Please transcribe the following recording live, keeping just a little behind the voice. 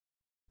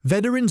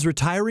Veterans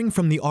retiring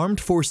from the armed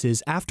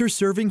forces after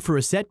serving for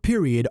a set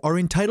period are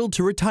entitled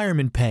to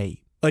retirement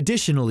pay.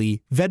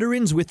 Additionally,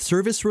 veterans with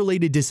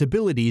service-related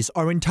disabilities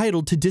are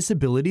entitled to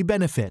disability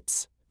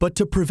benefits. But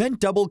to prevent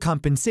double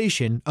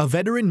compensation, a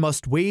veteran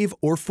must waive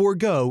or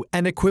forego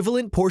an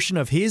equivalent portion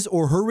of his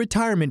or her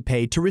retirement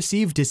pay to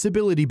receive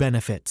disability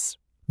benefits.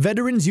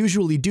 Veterans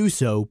usually do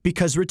so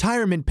because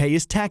retirement pay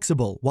is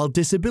taxable while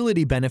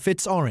disability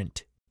benefits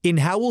aren't. In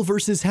Howell v.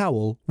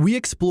 Howell, we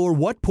explore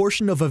what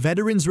portion of a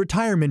veteran's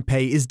retirement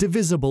pay is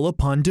divisible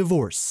upon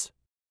divorce.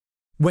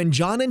 When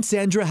John and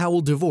Sandra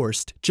Howell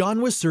divorced,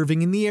 John was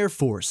serving in the Air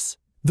Force.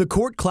 The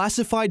court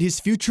classified his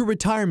future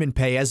retirement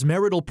pay as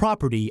marital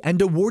property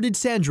and awarded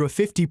Sandra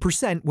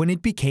 50% when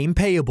it became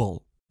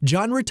payable.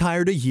 John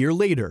retired a year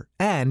later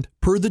and,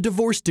 per the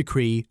divorce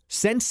decree,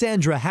 sent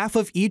Sandra half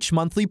of each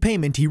monthly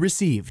payment he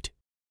received.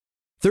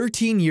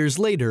 13 years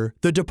later,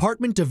 the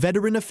Department of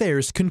Veteran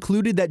Affairs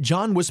concluded that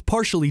John was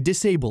partially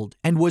disabled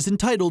and was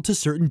entitled to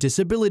certain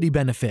disability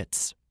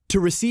benefits.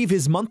 To receive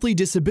his monthly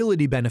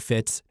disability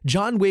benefits,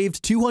 John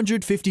waived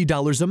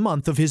 $250 a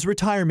month of his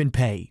retirement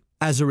pay.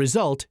 As a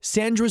result,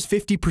 Sandra's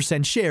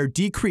 50% share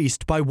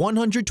decreased by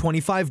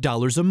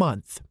 $125 a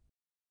month.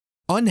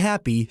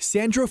 Unhappy,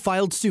 Sandra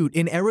filed suit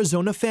in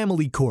Arizona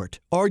Family Court,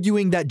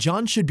 arguing that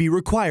John should be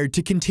required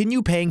to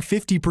continue paying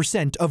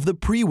 50% of the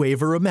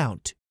pre-waiver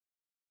amount.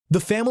 The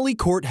family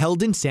court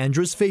held in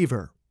Sandra's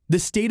favor. The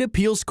state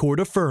appeals court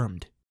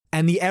affirmed,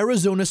 and the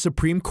Arizona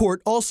Supreme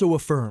Court also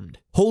affirmed,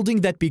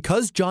 holding that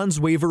because John's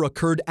waiver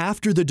occurred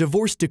after the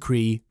divorce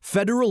decree,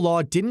 federal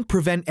law didn't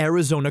prevent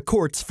Arizona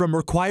courts from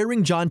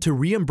requiring John to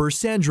reimburse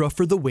Sandra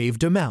for the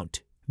waived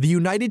amount. The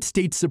United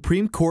States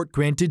Supreme Court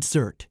granted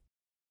cert.